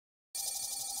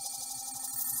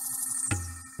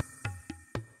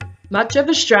Much of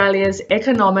Australia's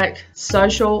economic,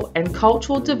 social and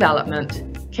cultural development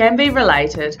can be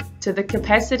related to the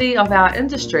capacity of our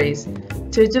industries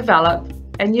to develop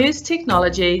and use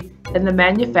technology in the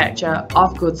manufacture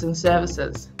of goods and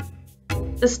services.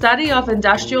 The study of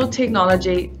industrial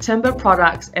technology, timber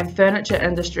products and furniture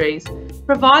industries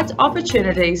provides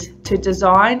opportunities to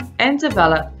design and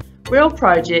develop real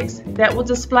projects that will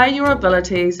display your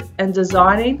abilities in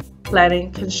designing,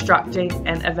 planning, constructing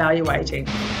and evaluating.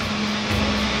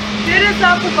 Students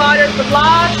are provided with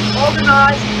large,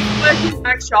 organised woodworking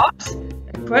workshops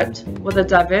equipped with a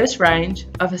diverse range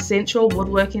of essential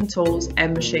woodworking tools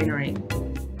and machinery.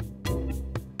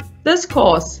 This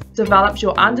course develops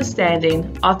your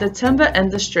understanding of the timber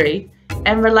industry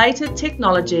and related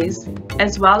technologies,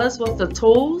 as well as with the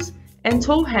tools and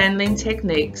tool handling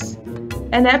techniques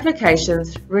and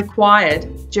applications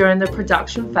required during the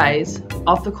production phase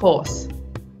of the course.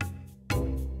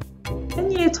 In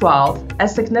Year 12, a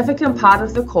significant part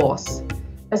of the course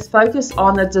is focused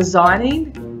on the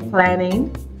designing,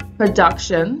 planning,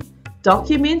 production,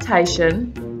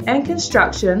 documentation and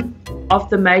construction of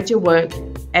the major work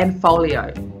and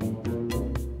folio.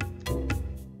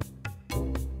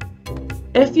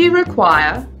 If you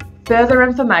require further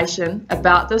information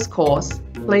about this course,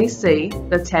 please see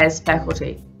the TAS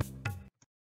faculty.